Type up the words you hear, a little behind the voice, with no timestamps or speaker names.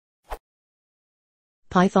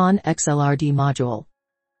Python Xlrd module.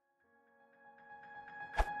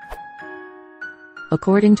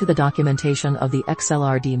 According to the documentation of the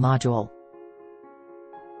Xlrd module,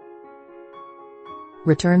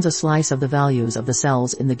 returns a slice of the values of the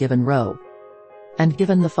cells in the given row, and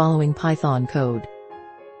given the following Python code.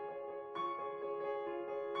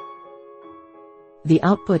 The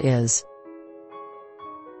output is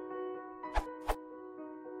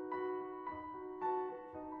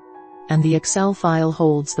and the Excel file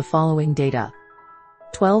holds the following data: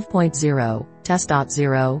 12.0,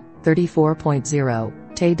 test.0,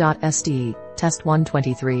 34.0, te.st, test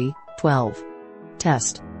 123, 12.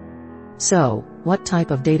 Test. So, what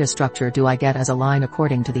type of data structure do I get as a line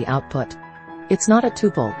according to the output? It's not a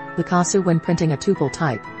tuple, because when printing a tuple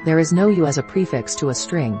type, there is no u as a prefix to a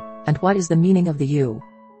string, and what is the meaning of the u?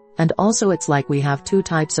 And also it's like we have two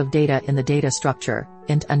types of data in the data structure,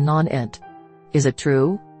 int and non-int. Is it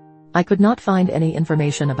true? I could not find any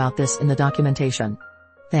information about this in the documentation.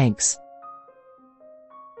 Thanks.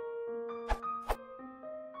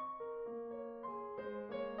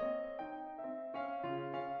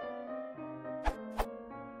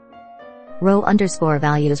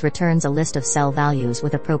 Row_values returns a list of cell values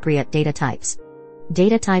with appropriate data types.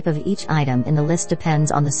 Data type of each item in the list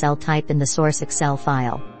depends on the cell type in the source Excel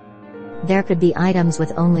file. There could be items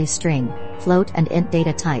with only string, float and int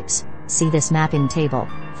data types. See this mapping table,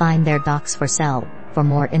 find their docs for cell, for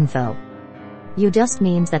more info. U just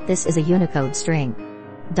means that this is a Unicode string.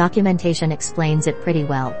 Documentation explains it pretty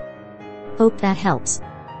well. Hope that helps.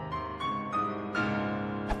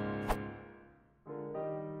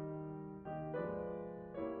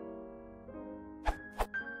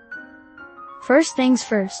 First things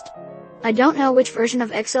first. I don't know which version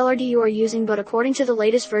of Xlrd you are using, but according to the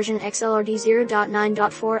latest version Xlrd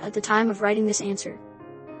 0.9.4 at the time of writing this answer,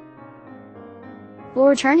 will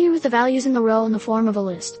return you with the values in the row in the form of a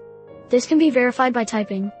list. This can be verified by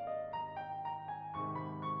typing.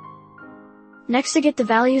 Next, to get the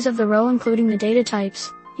values of the row including the data types,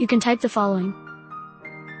 you can type the following.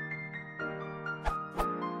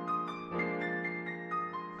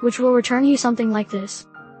 Which will return you something like this.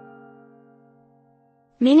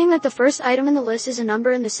 Meaning that the first item in the list is a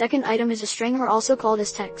number and the second item is a string, or also called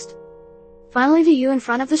as text. Finally, the U in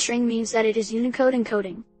front of the string means that it is Unicode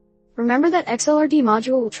encoding. Remember that Xlrd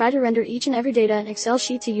module will try to render each and every data in Excel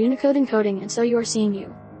sheet to Unicode encoding, and so you are seeing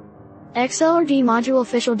U. Xlrd module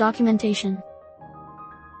official documentation.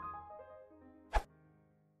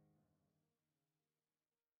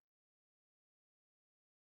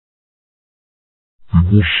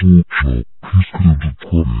 이것이 저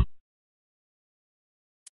Xlrd